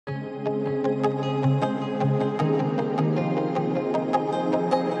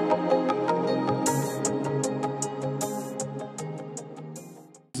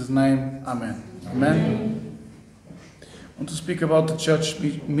Amen. I want to speak about the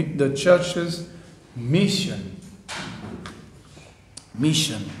church's mission.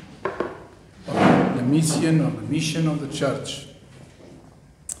 Mission. The mission of the church.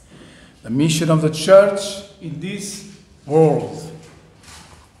 The mission of the church in this world.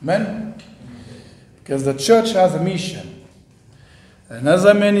 Amen? Because the church has a mission. And as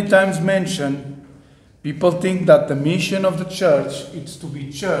I many times mentioned, people think that the mission of the church is to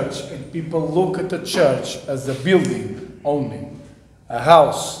be church, and people look at the church as a building only, a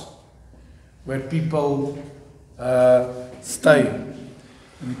house where people stay.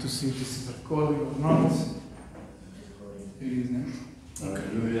 I need to see if this is recording or not. It is now.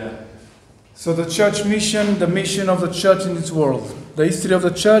 Okay. So the church mission, the mission of the church in this world. The history of the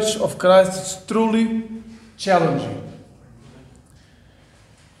church of Christ is truly challenging.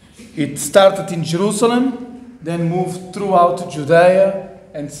 It started in Jerusalem, then moved throughout Judea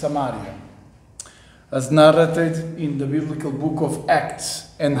and Samaria, as narrated in the biblical book of Acts,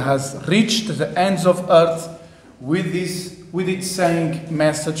 and has reached the ends of earth with its saying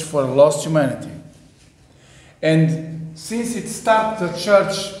message for lost humanity. And since it started the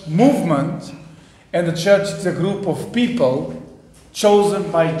church movement, and the church is a group of people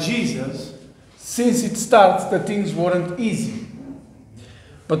chosen by Jesus, since it starts, the things weren't easy.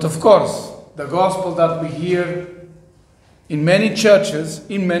 But of course, the gospel that we hear in many churches,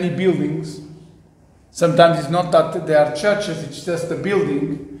 in many buildings, sometimes it's not that they are churches, it's just a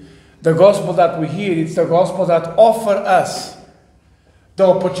building. The gospel that we hear, it's the gospel that offers us the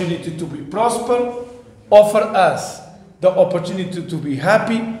opportunity to be prosper, offer us the opportunity to be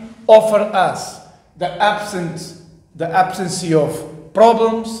happy, offer us the absence of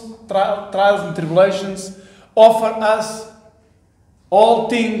problems, trials and tribulations, offer us all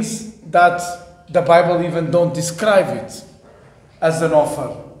things that the Bible even don't describe it as an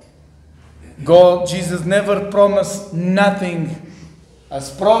offer. Jesus never promised nothing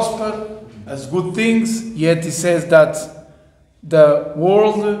as prosper, as good things, yet he says that the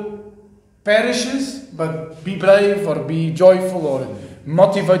world perishes, but be brave or be joyful or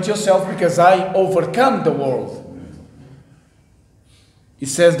motivate yourself because I overcome the world. He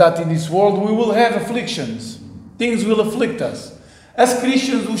says that in this world we will have afflictions. Things will afflict us. As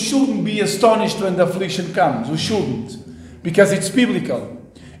Christians, we shouldn't be astonished when the affliction comes. We shouldn't, because it's biblical.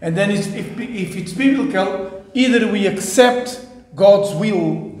 And then if it's biblical, either we accept God's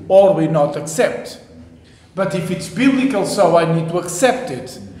will or we not accept. But if it's biblical, so I need to accept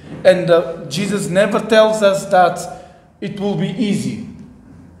it. And Jesus never tells us that it will be easy.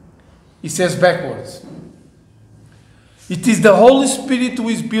 He says backwards. It is the Holy Spirit who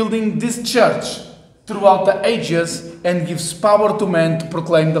is building this church throughout the ages and gives power to man to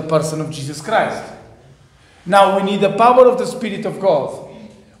proclaim the person of Jesus Christ. Now we need the power of the Spirit of God.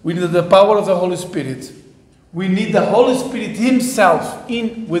 We need the power of the Holy Spirit. We need the Holy Spirit Himself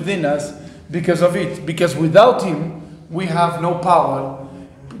within us because of it. Because without Him, we have no power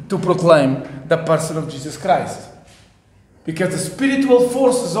to proclaim the person of Jesus Christ. Because the spiritual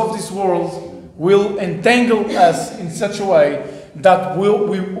forces of this world will entangle us in such a way that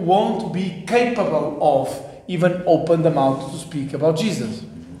we won't be capable of even open the mouth to speak about Jesus.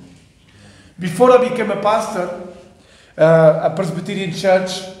 Before I became a pastor, a Presbyterian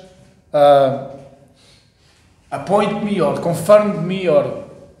church appointed me or confirmed me or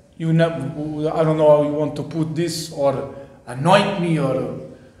I don't know how you want to put this, or anoint me or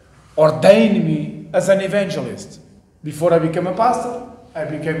ordain me as an evangelist. Before I became a pastor, I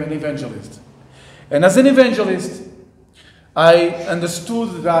became an evangelist. And as an evangelist, I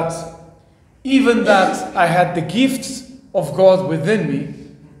understood that even that I had the gifts of God within me.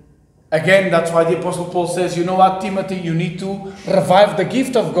 Again, that's why the Apostle Paul says, you know what, Timothy, you need to revive the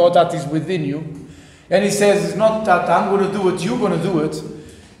gift of God that is within you. And he says, it's not that I'm going to do it, you're going to do it.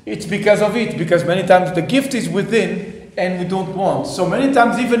 It's because of it. Because many times the gift is within and we don't want. So many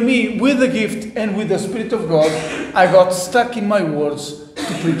times even me, with the gift and with the Spirit of God, I got stuck in my words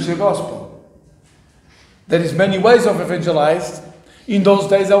to preach the gospel. There is many ways of evangelize. In those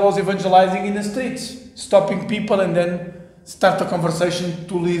days I was evangelizing in the streets, stopping people and then start a conversation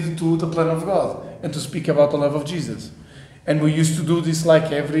to lead to the plan of God and to speak about the love of Jesus. And we used to do this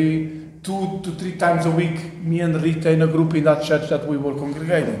like every 2 to 3 times a week, me and Rita in a group in that church that we were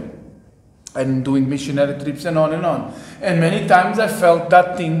congregating and doing missionary trips and on and on. And many times I felt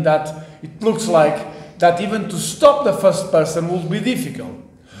that thing that it looks like that even to stop the first person will be difficult.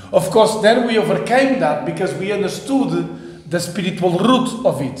 Of course, then we overcame that because we understood the spiritual root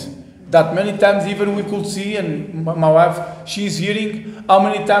of it. That many times even we could see, and my wife, she's hearing how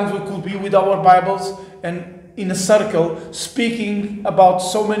many times we could be with our Bibles and in a circle speaking about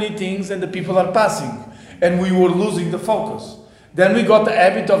so many things and the people are passing and we were losing the focus. Then we got the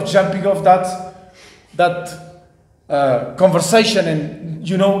habit of jumping off that conversation, and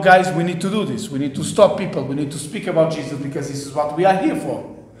you know, guys, we need to do this. We need to stop people. We need to speak about Jesus because this is what we are here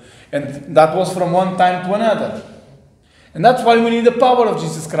for. And that was from one time to another. And that's why we need the power of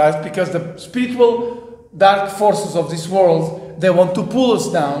Jesus Christ, because the spiritual dark forces of this world, they want to pull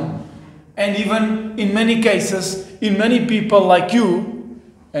us down. And even in many cases, in many people like you,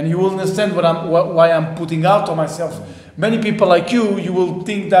 and you will understand why I'm putting out on myself, many people like you will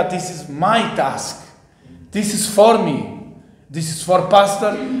think that this is my task. This is for me. This is for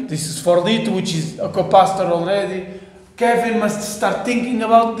pastor. This is for Lito, which is a co-pastor already. Kevin must start thinking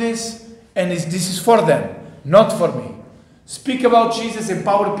about this, and this is for them, not for me. Speak about Jesus,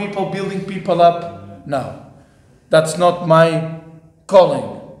 empower people, building people up. No, that's not my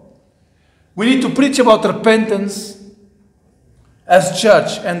calling. We need to preach about repentance as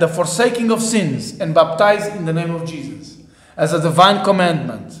church and the forsaking of sins and baptize in the name of Jesus as a divine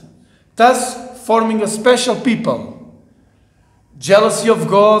commandment, thus forming a special people, jealousy of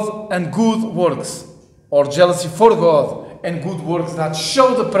God and good works, or jealousy for God and good works that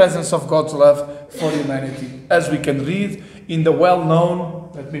show the presence of God's love for humanity, as we can read in the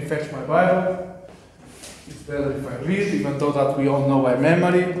well-known, let me fetch my Bible, it's better if I read, even though that we all know by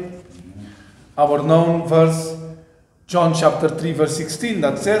memory, our known verse, John chapter 3 verse 16,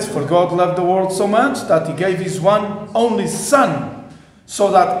 that says, "For God loved the world so much that he gave his one only Son, so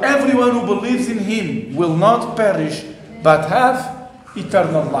that everyone who believes in him will not perish, but have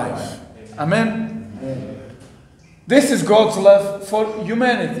eternal life." Amen? This is God's love for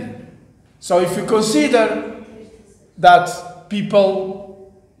humanity. So if you consider that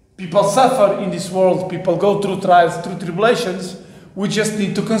people suffer in this world, people go through trials, through tribulations, we just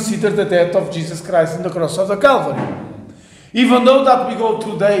need to consider the death of Jesus Christ on the cross of the Calvary. Even though that we go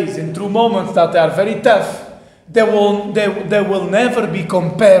through days and through moments that are very tough, they will never be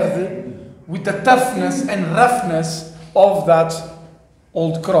compared with the toughness and roughness of that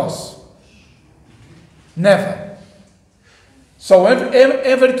old cross. Never. So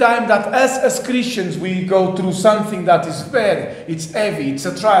every time that us as Christians we go through something that is bad, it's heavy, it's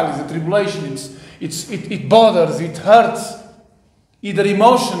a trial, it's a tribulation, it bothers, it hurts, either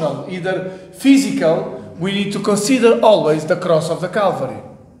emotional, either physical, we need to consider always the cross of the Calvary.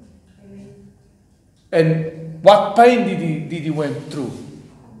 And what pain did he went through?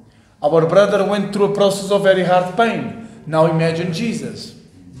 Our brother went through a process of very hard pain. Now imagine Jesus.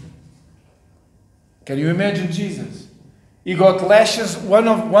 Can you imagine Jesus? He got lashes. One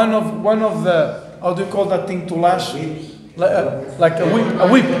of the, how do you call that thing to lash? Like a whip. A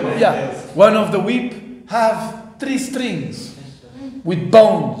whip. Yeah. One of the whip have 3 strings with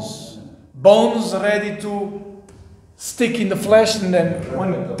bones ready to stick in the flesh, and then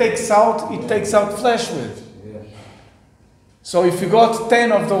when it takes out flesh with. So if you got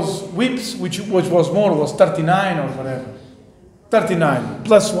 10 of those whips, which was more, was 39 or whatever, 39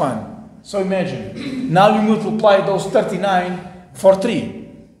 plus 1. So imagine, now you multiply those 39 for 3,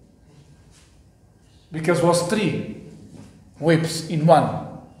 because it was 3 whips in one.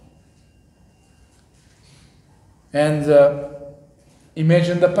 And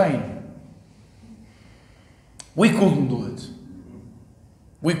imagine the pain. We couldn't do it.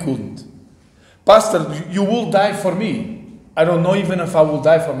 We couldn't. Pastor, you will die for me. I don't know even if I will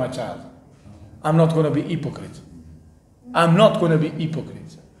die for my child. I'm not going to be hypocrite. I'm not going to be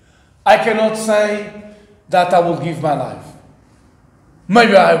hypocrite. I cannot say that I will give my life.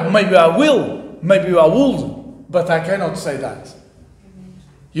 Maybe I will. Maybe I would. But I cannot say that.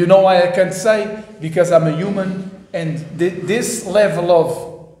 You know why I can't say? Because I'm a human, and this level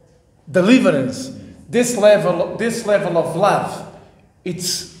of deliverance, this level of love,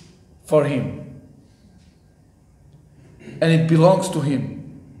 it's for him. And it belongs to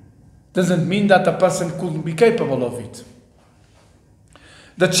him. Doesn't mean that a person couldn't be capable of it.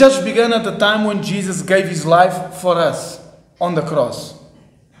 The church began at the time when Jesus gave his life for us on the cross,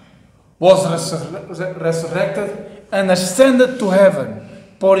 was resurrected and ascended to heaven,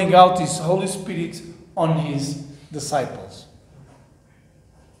 pouring out his Holy Spirit on his disciples.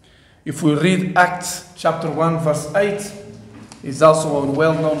 If we read Acts chapter 1 verse 8, is also a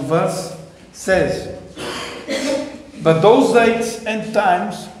well-known verse, says, but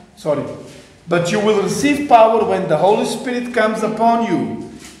you will receive power when the Holy Spirit comes upon you,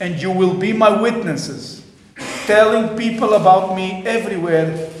 and you will be my witnesses, telling people about me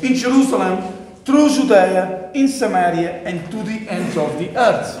everywhere, in Jerusalem, through Judea, in Samaria, and to the ends of the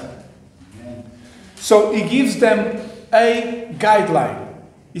earth. So he gives them a guideline.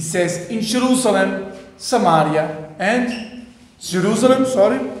 He says, in Jerusalem, Samaria, and Jerusalem,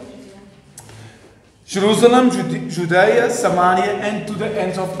 Judea, Samaria, and to the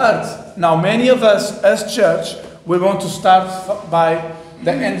ends of earth. Now, many of us as church, we want to start by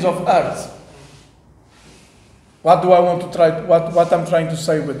the ends of earth. What do I want to try? What I'm trying to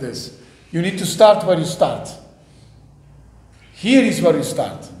say with this? You need to start where you start. Here is where you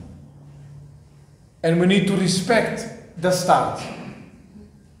start. And we need to respect the start.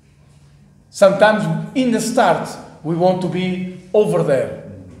 Sometimes in the start, we want to be over there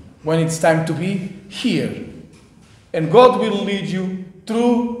when it's time to be here. And God will lead you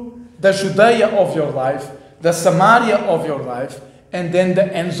through the Judea of your life, the Samaria of your life, and then the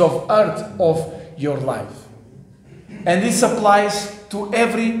ends of earth of your life. And this applies to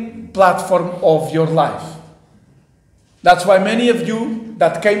every platform of your life. That's why many of you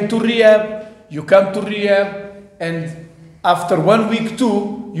that came to rehab, you come to rehab, and after 1 week,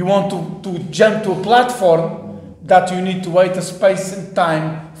 2, you want to jump to a platform that you need to wait a space and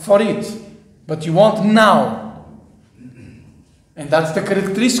time for it. But you want now. And that's the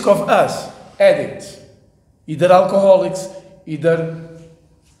characteristic of us, addicts. Either alcoholics, either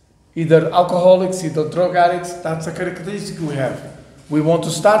drug addicts. That's a characteristic we have. We want to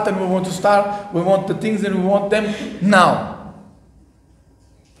start and we want to start. We want the things and we want them now.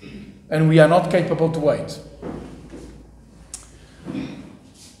 And we are not capable to wait.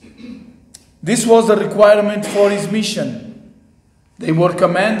 This was a requirement for his mission. They were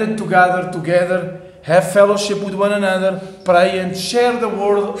commanded to gather together, have fellowship with one another, pray and share the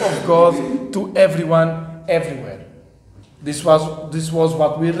word of God to everyone, everywhere. This was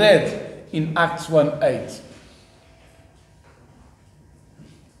what we read in Acts 1:8.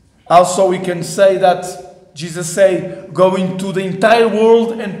 Also, we can say that Jesus said, go into the entire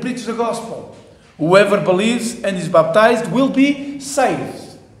world and preach the gospel. Whoever believes and is baptized will be saved.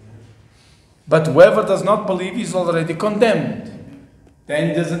 But whoever does not believe is already condemned. Then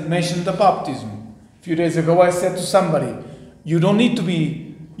he doesn't mention the baptism. A few days ago I said to somebody, you don't need to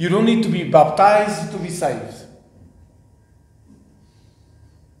be baptized to be saved.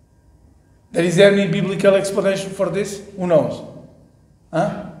 Is there any biblical explanation for this? Who knows?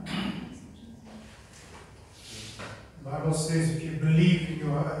 Huh? The Bible says if you believe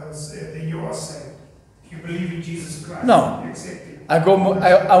then you are saved. If you believe in Jesus Christ, no. you accept Him.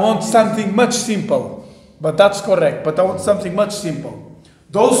 I want something much simple, but that's correct. But I want something much simple.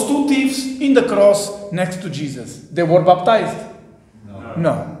 Those two thieves in the cross next to Jesus, they were baptized?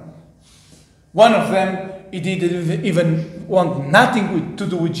 No. One of them, he didn't even want nothing to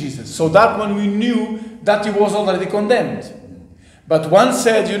do with Jesus. So that one we knew that he was already condemned. But one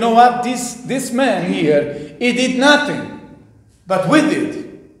said, you know what, this man here, he did nothing. But we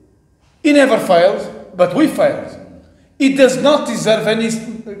did. He never failed, but we failed. He does not deserve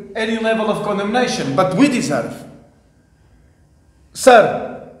any level of condemnation, but we deserve.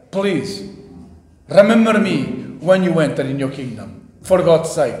 Sir, please, remember me when you enter in your kingdom. For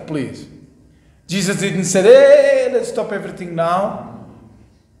God's sake, please. Jesus didn't say, hey, let's stop everything now.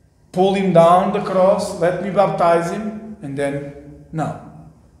 Pull him down the cross, let me baptize him, and then, no.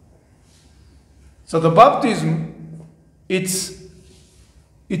 So the baptism, it's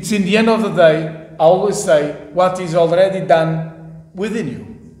in the end of the day, I always say, what is already done within you.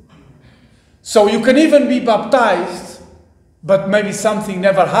 So you can even be baptized, but maybe something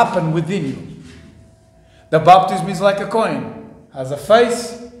never happened within you. The baptism is like a coin. Has a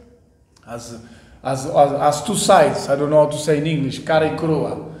face, has two sides. I don't know how to say in English, cara e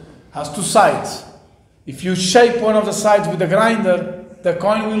coroa. Has two sides. If you shape one of the sides with a grinder, the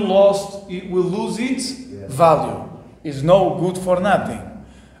coin will lose its value. It's no good for nothing.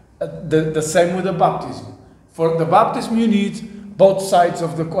 The same with the baptism. For the baptism you need both sides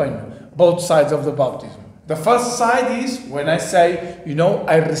of the coin, both sides of the baptism. The first side is when I say,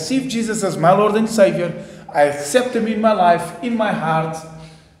 I receive Jesus as my Lord and Savior, I accept Him in my life, in my heart,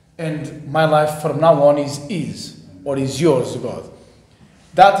 and my life from now on is yours, God.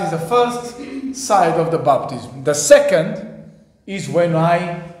 That is the first side of the baptism. The second is when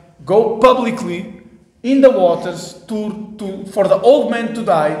I go publicly in the waters for the old man to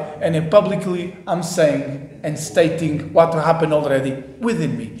die, and then publicly I'm saying and stating what happened already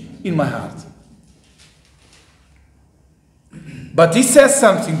within me, in my heart. But he says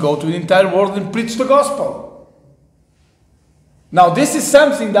something, go to the entire world and preach the gospel. Now this is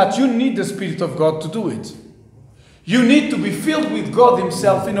something that you need the Spirit of God to do it. You need to be filled with God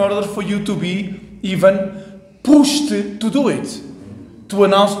Himself in order for you to be even pushed to do it. To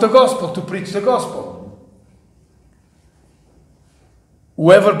announce the gospel, to preach the gospel.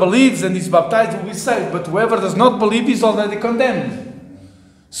 Whoever believes and is baptized will be saved, but whoever does not believe is already condemned.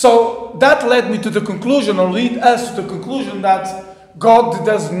 So that led me to the conclusion, or lead us to the conclusion, that God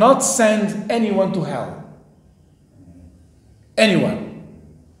does not send anyone to hell. Anyone.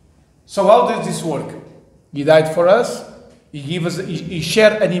 So how does this work? He died for us. He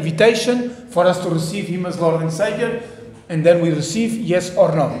shared an invitation for us to receive Him as Lord and Savior, and then we receive yes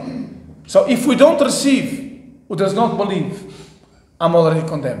or no. So if we don't receive, who does not believe, I'm already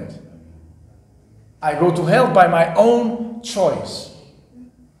condemned. I go to hell by my own choice.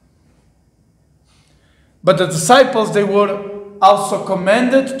 But the disciples, they were also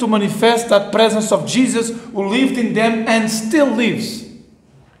commanded to manifest that presence of Jesus who lived in them and still lives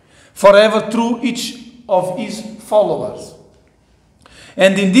forever through each of His followers.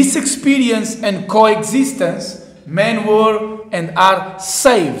 And in this experience and coexistence, men were and are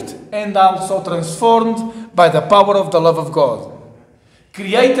saved and also transformed by the power of the love of God.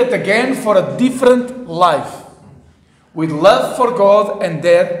 Created again for a different life, with love for God and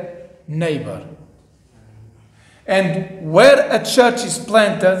their neighbor. And where a church is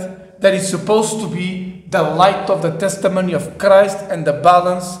planted, there is supposed to be the light of the testimony of Christ and the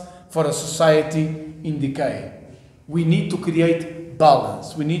balance for a society in decay. We need to create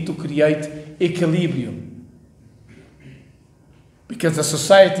balance. We need to create equilibrium. Because the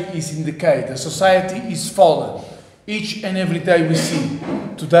society is in decay. The society is fallen. Each and every day we see.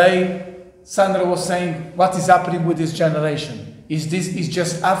 Today, Sandra was saying, what is happening with this generation? Is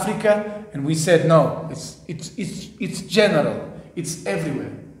just Africa? And we said, no, it's general. It's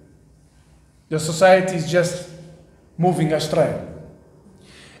everywhere. The society is just moving astray.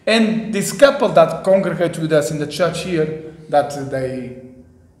 And this couple that congregate with us in the church here,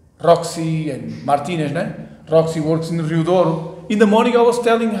 Roxy and Martinez, né? Roxy works in Rio Douro. In the morning I was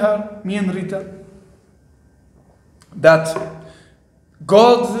telling her, me and Rita, that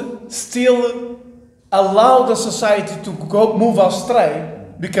God still allowed the society to move astray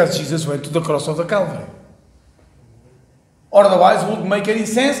because Jesus went to the cross of the Calvary. Otherwise, it wouldn't make any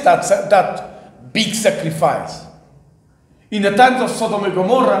sense, that big sacrifice. In the times of Sodom and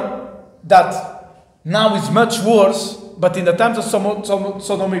Gomorrah, that now is much worse, but in the times of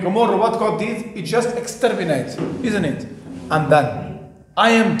Sodom and Gomorrah, what God did, He just exterminates, isn't it? I'm done.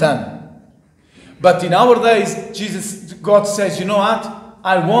 I am done. But in our days, God says, you know what?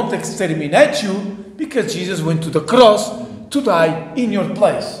 I won't exterminate you because Jesus went to the cross to die in your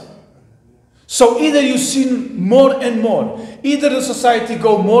place. So either you sin more and more, either the society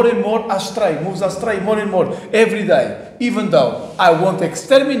go more and more astray, moves astray more and more every day, even though I won't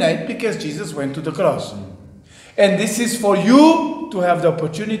exterminate because Jesus went to the cross. And this is for you to have the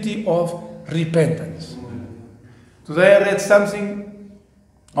opportunity of repentance. Today I read something,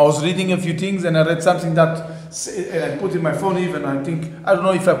 I was reading a few things and I read something that I put in my phone even, I don't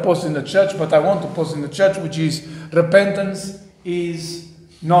know if I post in the church, but I want to post in the church, which is repentance is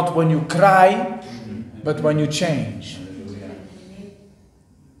not when you cry, but when you change.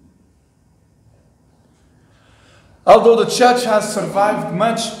 Although the church has survived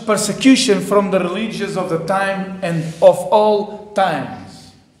much persecution from the religious of the time and of all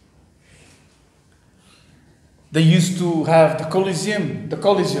times. They used to have the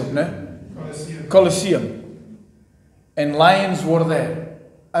Colosseum, and lions were there,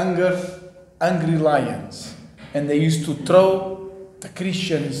 angry lions, and they used to throw the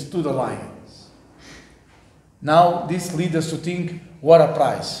Christians to the lions. Now this leads us to think, what a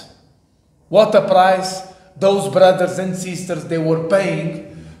price. What a price those brothers and sisters, they were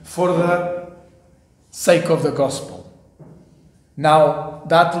paying for the sake of the gospel. Now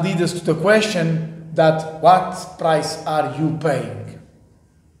that leads us to the question that what price are you paying?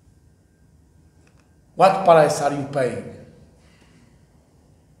 What price are you paying?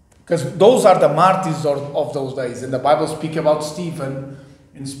 Because those are the martyrs of those days. And the Bible speaks about Stephen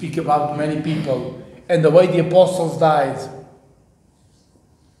and speak about many people. And the way the apostles died.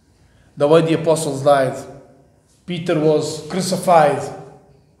 The way the apostles died. Peter was crucified,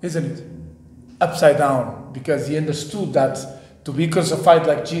 isn't it? Upside down. Because he understood that to be crucified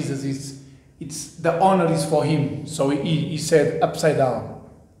like Jesus, the honor is for him. So he said upside down.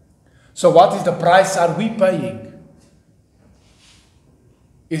 So what is the price are we paying?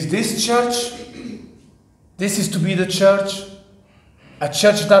 Is this church? This is to be the church? A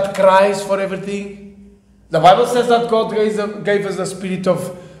church that cries for everything? The Bible says that God gave us a spirit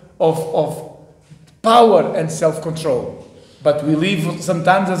of power and self-control. But we live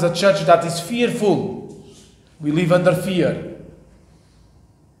sometimes as a church that is fearful. We live under fear.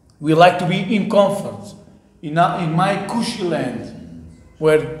 We like to be in comfort. In my cushy land,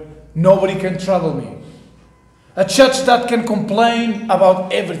 where nobody can trouble me. A church that can complain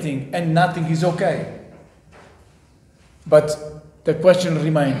about everything and nothing is okay. But the question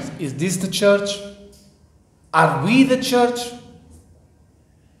remains, is this the church? Are we the church?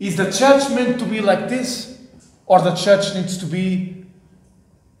 Is the church meant to be like this? Or the church needs to be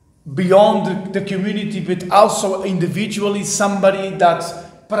beyond the community, but also individually somebody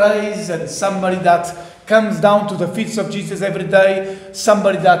that prays and somebody that comes down to the feet of Jesus every day,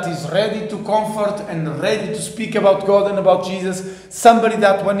 somebody that is ready to comfort and ready to speak about God and about Jesus, somebody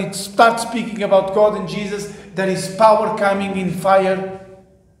that when it starts speaking about God and Jesus, there is power coming in fire.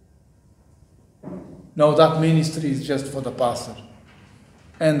 No, that ministry is just for the pastor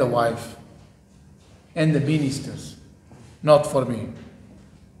and the wife and the ministers, not for me.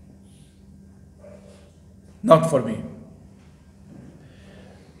 Not for me.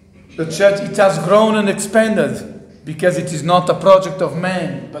 The church, it has grown and expanded because it is not a project of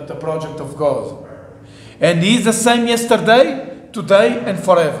man, but a project of God. And He is the same yesterday, today, and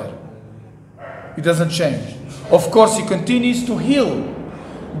forever. It doesn't change. Of course, He continues to heal,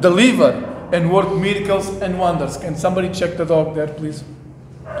 deliver, and work miracles and wonders. Can somebody check the dog there, please?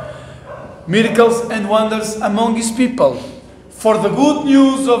 Miracles and wonders among His people. For the good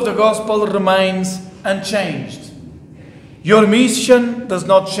news of the gospel remains unchanged. Your mission does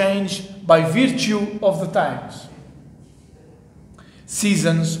not change by virtue of the times,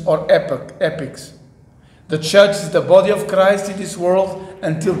 seasons, or epochs. The church is the body of Christ in this world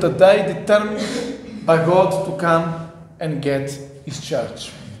until the day determined by God to come and get His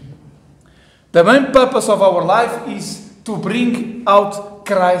church. The main purpose of our life is to bring out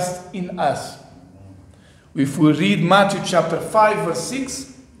Christ in us. If we read Matthew chapter 5 verse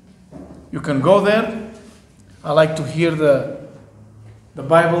 6, you can go there. I like to hear the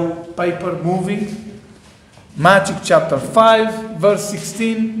Bible paper moving. Matthew chapter 5 verse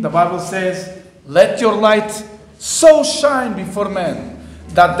 16, the Bible says, "Let your light so shine before men,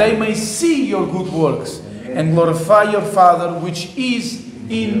 that they may see your good works and glorify your Father which is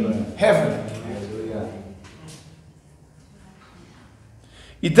in heaven."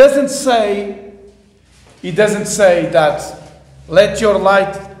 It doesn't say that let your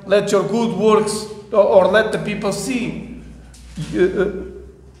light, let your good works, or let the people see.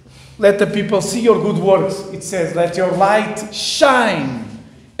 Let the people see your good works. It says, let your light shine.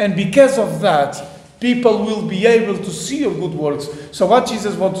 And because of that, people will be able to see your good works. So what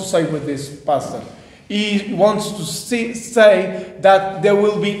Jesus wants to say with this, Pastor? He wants to say that they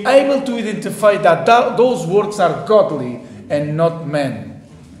will be able to identify that those works are godly and not men.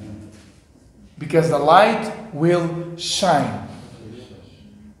 Because the light will shine.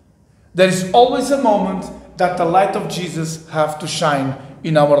 There is always a moment that the light of Jesus have to shine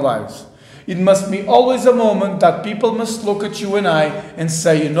in our lives. It must be always a moment that people must look at you and I and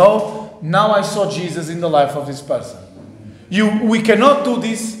say, you know, now I saw Jesus in the life of this person. We cannot do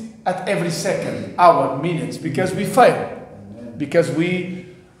this at every second, hour, minutes, because we fail. Because we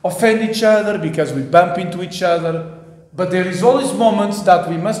offend each other, because we bump into each other. But there is always moments that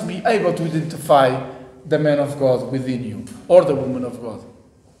we must be able to identify the man of God within you, or the woman of God.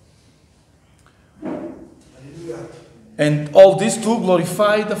 And all this to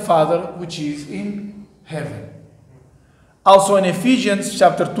glorify the Father which is in heaven. Also in Ephesians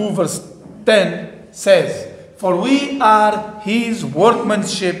chapter 2 verse 10 says, "For we are His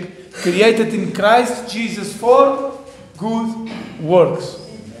workmanship, created in Christ Jesus for good works."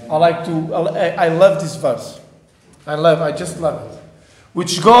 I love this verse. I just love it.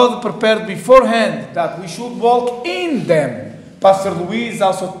 Which God prepared beforehand that we should walk in them. Pastor Luís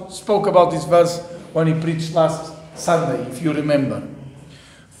also spoke about this verse when he preached last Sunday, if you remember.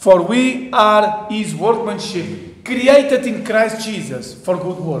 For we are His workmanship, created in Christ Jesus for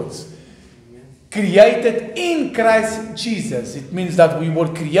good works. Created in Christ Jesus. It means that we were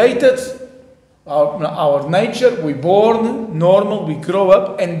created, our nature, we born, normal, we grow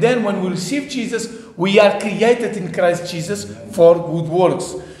up, and then when we receive Jesus, we are created in Christ Jesus for good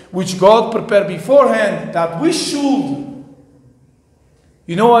works, which God prepared beforehand that we should.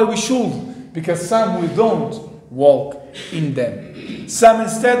 You know why we should? Because some we don't walk in them. Some,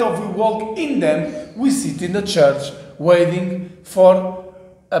 instead of we walk in them, we sit in the church waiting for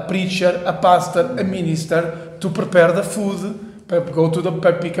a preacher, a pastor, a minister to prepare the food,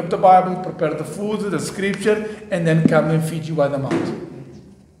 pick up the Bible, prepare the food, the scripture, and then come and feed you by the mouth.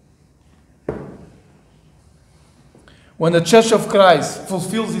 When the Church of Christ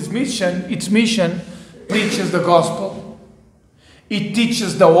fulfills its mission preaches the gospel. It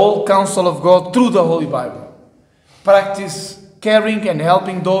teaches the whole counsel of God through the Holy Bible. Practice caring and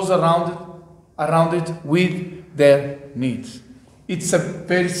helping those around it with their needs. It's a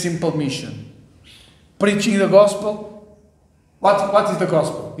very simple mission. Preaching the gospel. What is the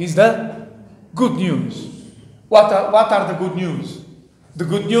gospel? It's the good news. What are the good news? The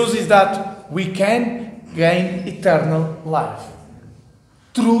good news is that we can gain eternal life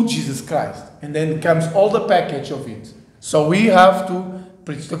through Jesus Christ. And then comes all the package of it. So we have to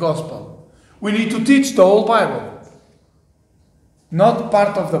preach the gospel. We need to teach the whole Bible. Not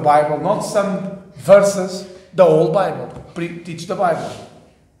part of the Bible, not some verses, the whole Bible. Teach the Bible.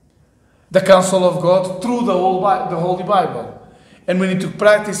 The counsel of God through the Holy Bible. And we need to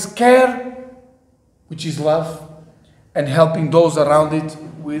practice care, which is love, and helping those around it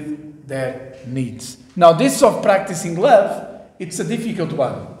with their needs. Now, this of practicing love, it's a difficult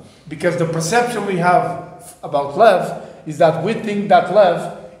one, because the perception we have about love is that we think that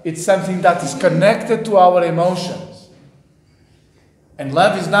love, it's something that is connected to our emotions. And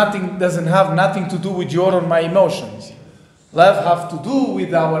love doesn't have nothing to do with your or my emotions. Love has to do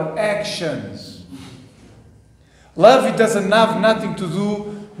with our actions. Love, it doesn't have nothing to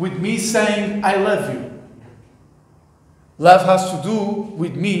do with me saying, I love you. Love has to do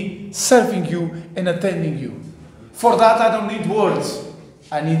with me serving you and attending you. For that, I don't need words.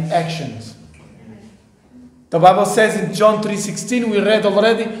 I need actions. The Bible says in John 3:16, we read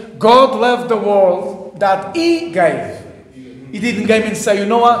already, God loved the world that He gave. He didn't come and say, you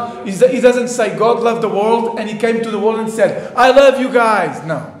know what? He doesn't say God loved the world and He came to the world and said, I love you guys.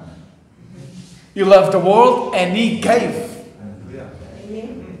 No. He loved the world and He gave.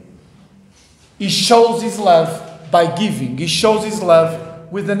 He shows His love by giving. He shows His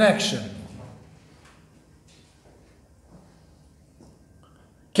love with an action.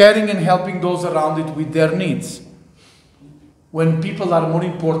 Caring and helping those around it with their needs. When people are more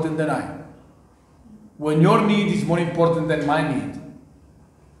important than I. When your need is more important than my need.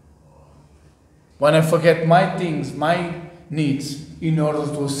 When I forget my things, my needs, in order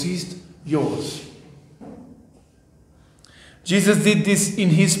to assist yours. Jesus did this in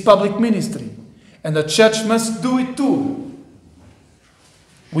His public ministry. And the church must do it too.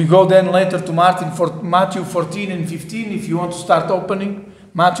 We go then later to Matthew 14 and 15, if you want to start opening.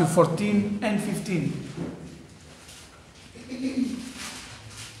 Matthew 14 and 15.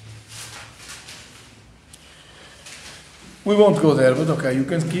 We won't go there, but okay, you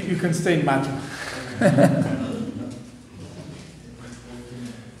can stay in Matthew.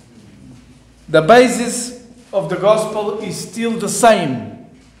 The basis of the gospel is still the same.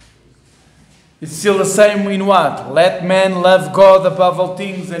 It's still the same in what? Let man love God above all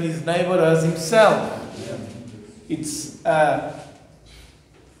things and his neighbor as himself. It's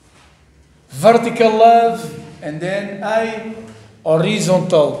vertical love and then a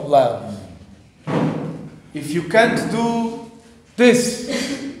horizontal love. If you can't do this,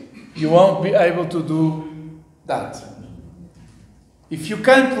 you won't be able to do that. If you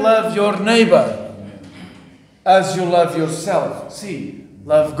can't love your neighbor as you love yourself, see,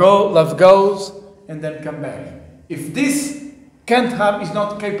 love goes and then come back. If this is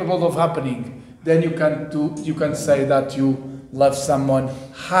not capable of happening, then you can say that you love someone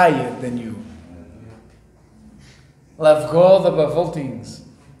higher than you. Love God above all things,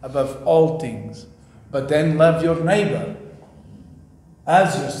 above all things. But then love your neighbor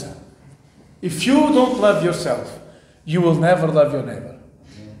as yourself. If you don't love yourself, you will never love your neighbor.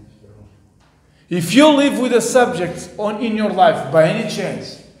 If you live with a subject in your life, by any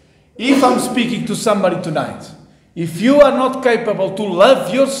chance, if I'm speaking to somebody tonight, if you are not capable to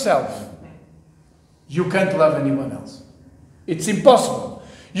love yourself, you can't love anyone else. It's impossible.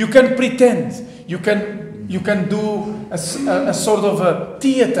 You can pretend. You can do a sort of a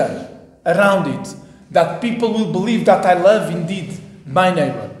theater around it, that people will believe that I love indeed my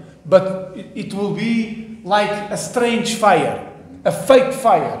neighbor. But it will be like a strange fire, a fake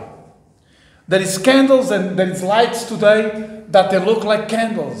fire. There is candles and there is lights today that they look like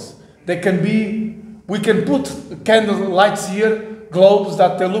candles. We can put candle lights here, globes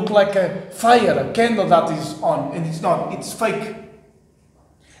that they look like a fire, a candle that is on, and it's not, it's fake.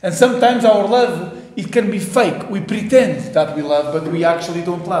 And sometimes our love, it can be fake. We pretend that we love, but we actually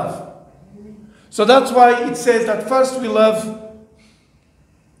don't love. So that's why it says that first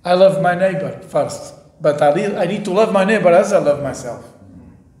I love my neighbor first. But I need to love my neighbor as I love myself.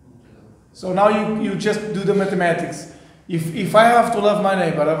 So now you just do the mathematics. If I have to love my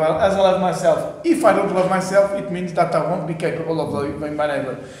neighbor as I love myself, if I don't love myself, it means that I won't be capable of loving my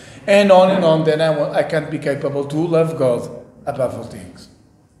neighbor. And on, then I can't be capable to love God above all things.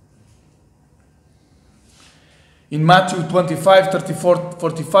 In Matthew 25, 34,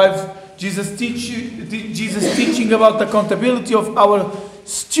 45, Jesus teaching about the accountability of our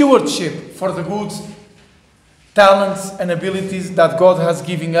stewardship for the goods, talents and abilities that God has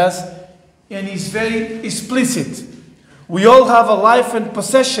given us, and is very explicit. We all have a life and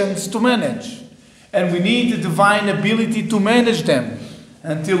possessions to manage, And we need the divine ability to manage them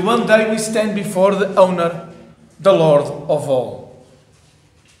until one day we stand before the owner, the Lord of all.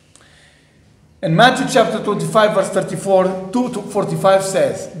 And Matthew chapter 25 verse 34 to 45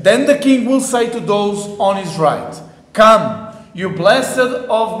 says, Then the king will say to those on his right, Come, you blessed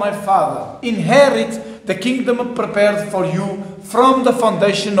of my Father, inherit the kingdom prepared for you from the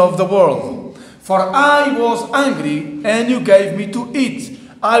foundation of the world. For I was hungry, and you gave me to eat.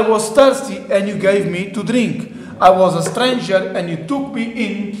 I was thirsty, and you gave me to drink. I was a stranger, and you took me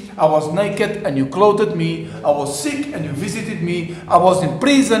in. I was naked, and you clothed me. I was sick, and you visited me. I was in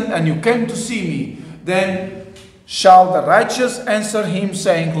prison, and you came to see me. Then shall the righteous answer him,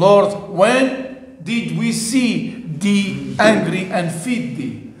 saying, Lord, when did we see thee hungry and feed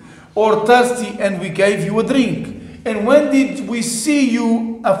thee? Or thirsty, and we gave you a drink? And when did we see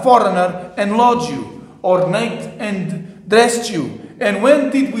you a foreigner and lodge you? Or naked and dressed you? And when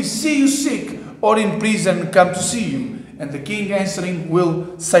did we see you sick or in prison and come to see you? And the king answering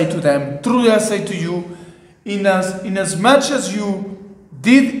will say to them, Truly I say to you, inasmuch as you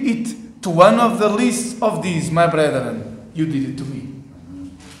did it to one of the least of these, my brethren, you did it to me.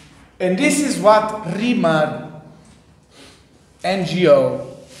 And this is what Rimar, NGO,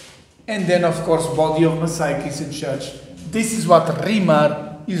 and then of course Body of Messiah Christian Church, this is what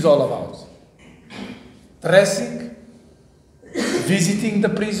Rimar is all about. Dressing, visiting the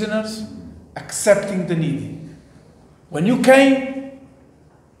prisoners, accepting the needy. When you came,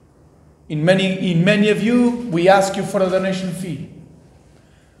 in many of you, we ask you for a donation fee.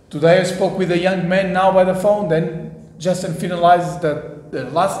 Today I spoke with a young man now by the phone, then Justin finalized the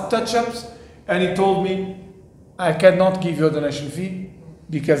last touch-ups, and he told me, I cannot give you a donation fee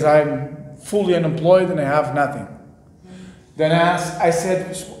because I'm fully unemployed and I have nothing. Then I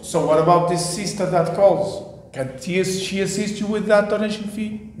said, so what about this sister that calls? Can she assist you with that donation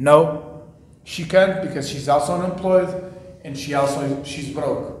fee? No, she can't because she's also unemployed and she's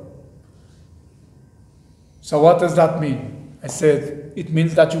broke. So what does that mean? I said, it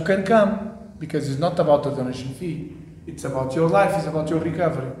means that you can come because it's not about the donation fee. It's about your life, it's about your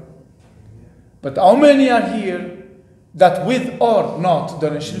recovery. But how many are here that with or not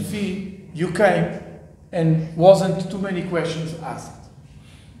donation fee, you came and wasn't too many questions asked?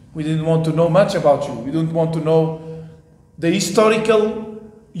 We didn't want to know much about you. We didn't want to know the historical,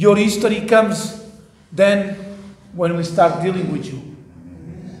 your history comes then when we start dealing with you.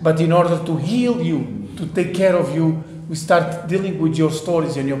 But in order to heal you, to take care of you, we start dealing with your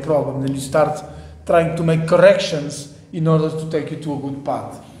stories and your problems, and you start trying to make corrections in order to take you to a good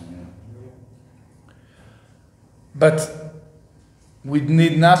path. But we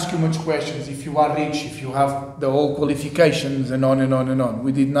needn't ask you much questions if you are rich, if you have the whole qualifications and on and on and on.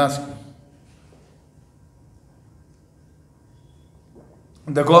 We didn't ask you.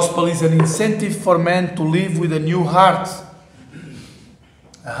 The gospel is an incentive for man to live with a new heart,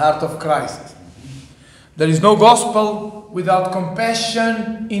 a heart of Christ. There is no gospel without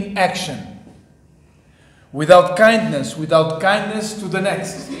compassion in action, without kindness to the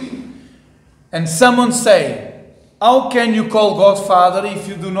next. And someone say, how can you call God Father if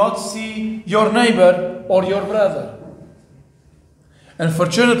you do not see your neighbor or your brother?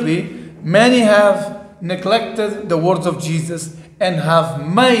 Unfortunately, many have neglected the words of Jesus and have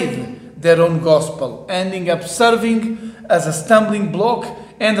made their own gospel, ending up serving as a stumbling block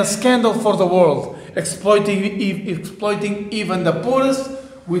and a scandal for the world, exploiting even the poorest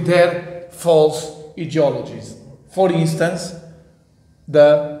with their false ideologies. For instance,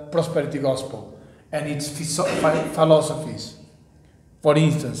 the prosperity gospel and its philosophies. For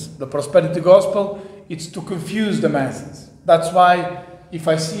instance, the prosperity gospel, it's to confuse the masses. That's why if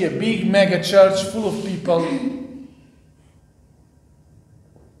I see a big mega church full of people,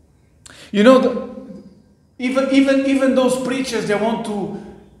 you know, even those preachers, they want to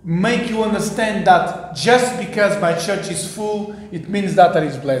make you understand that just because my church is full, it means that there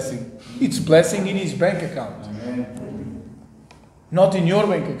is blessing. It's blessing in his bank account. Amen. Not in your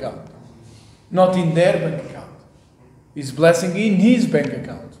bank account. Not in their bank account. It's blessing in his bank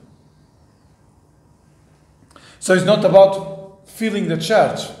account. So it's not about filling the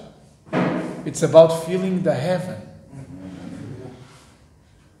church. It's about filling the heaven.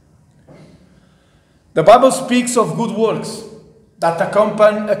 The Bible speaks of good works that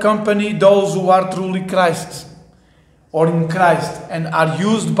accompany those who are truly Christ or in Christ and are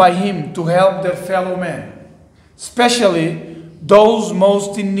used by Him to help their fellow men, especially those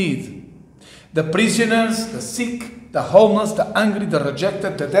most in need. The prisoners, the sick, the homeless, the hungry, the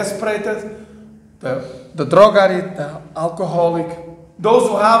rejected, the desperate, the drug addict, the alcoholic, those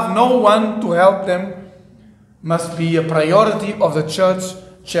who have no one to help them must be a priority of the church,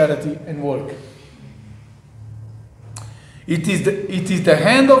 charity and work. It is the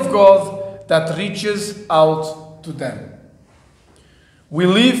hand of God that reaches out to them. We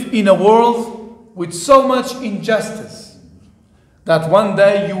live in a world with so much injustice that one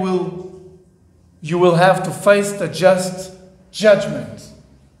day you will have to face the just judgment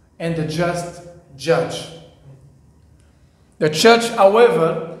and the just judge. The church,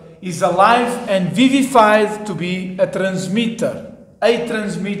 however, is alive and vivified to be a transmitter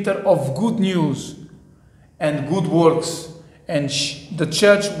of good news and good works, and the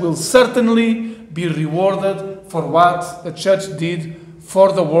church will certainly be rewarded for what the church did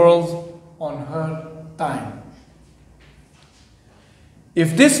for the world on her time.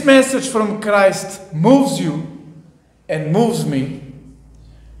 If this message from Christ moves you and moves me,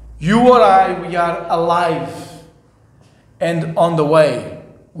 you or I, we are alive and on the way,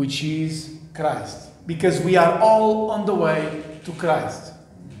 which is Christ. Because we are all on the way to Christ.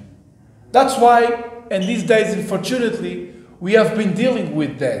 That's why, in these days, unfortunately, we have been dealing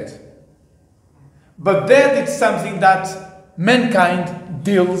with death. But death is something that mankind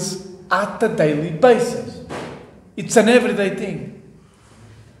deals at a daily basis. It's an everyday thing.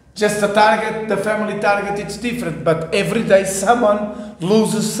 Just a target, the family target, it's different. But every day someone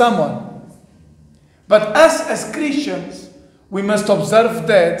loses someone. But us as Christians, we must observe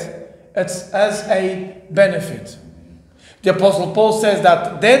death as a benefit. The Apostle Paul says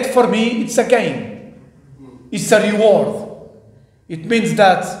that death for me, it's a gain. It's a reward. It means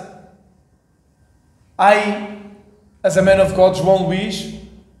that I, as a man of God, João Luís,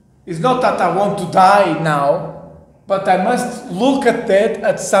 it's not that I want to die now, but I must look at that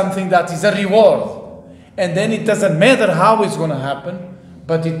as something that is a reward. And then it doesn't matter how it's going to happen,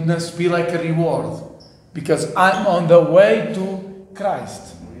 but it must be like a reward. Because I'm on the way to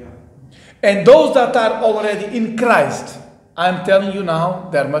Christ. And those that are already in Christ, I'm telling you now,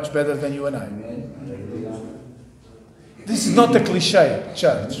 they're much better than you and I. This is not a cliche,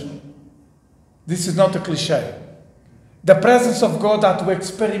 church. This is not a cliche. The presence of God that we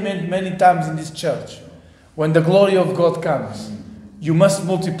experiment many times in this church, when the glory of God comes, you must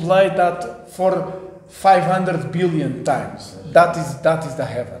multiply that for 500 billion times. That is the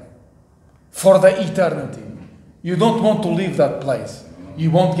heaven. For the eternity. You don't want to leave that place.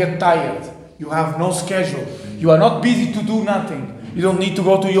 You won't get tired. You have no schedule. You are not busy to do nothing. You don't need to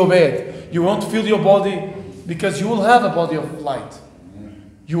go to your bed. You won't feel your body, because you will have a body of light.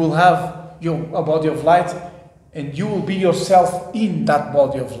 You will have a body of light, and you will be yourself in that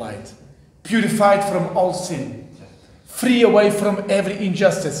body of light. Purified from all sin. Free away from every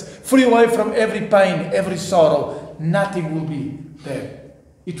injustice. Free away from every pain, every sorrow. Nothing will be there.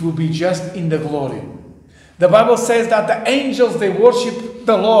 It will be just in the glory. The Bible says that the angels, they worship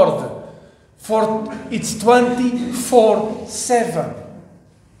the Lord. For it's 24/7.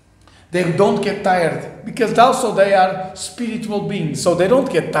 They don't get tired. Because also they are spiritual beings. So they don't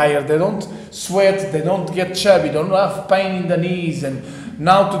get tired. They don't sweat. They don't get chubby. They don't have pain in the knees. And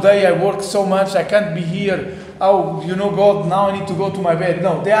now today I work so much, I can't be here. Oh, God, now I need to go to my bed.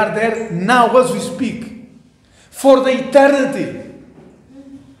 No, they are there now as we speak. For the eternity.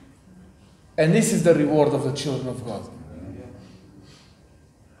 And this is the reward of the children of God.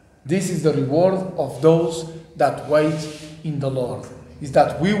 This is the reward of those that wait in the Lord. Is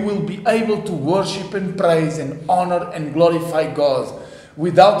that we will be able to worship and praise and honor and glorify God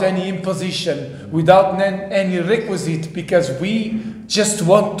without any imposition, without any requisite, because we just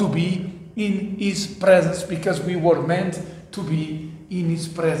want to be in His presence, because we were meant to be in His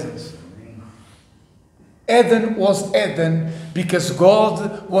presence. Eden was Eden because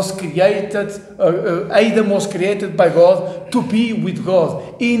God was created, Adam was created by God to be with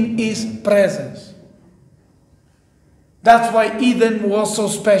God in His presence. That's why Eden was so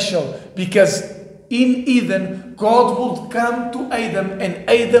special, because in Eden, God would come to Adam and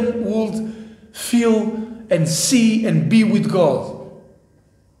Adam would feel and see and be with God.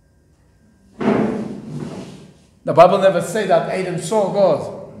 The Bible never says that Adam saw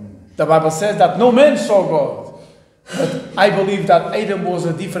God. The Bible says that no man saw God. But I believe that Adam was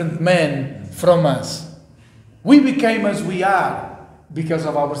a different man from us. We became as we are because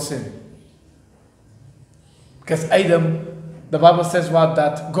of our sin. Because Adam, the Bible says what?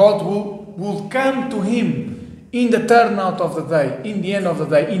 That God will come to him in the turnout of the day, in the end of the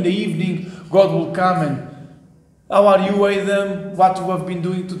day, in the evening, God will come and, how are you, Adam? What you have been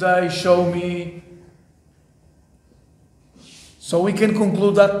doing today? Show me. So we can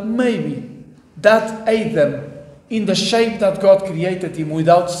conclude that maybe that Adam, in the shape that God created him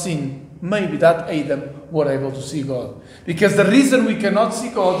without sin, maybe that Adam were able to see God. Because the reason we cannot see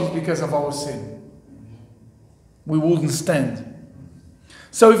God is because of our sin. We wouldn't stand.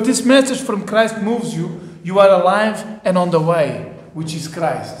 So if this message from Christ moves you, You are alive and on the way, which is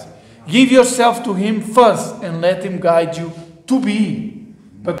Christ. Give yourself to Him first and let Him guide you to be.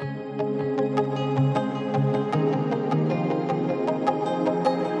 But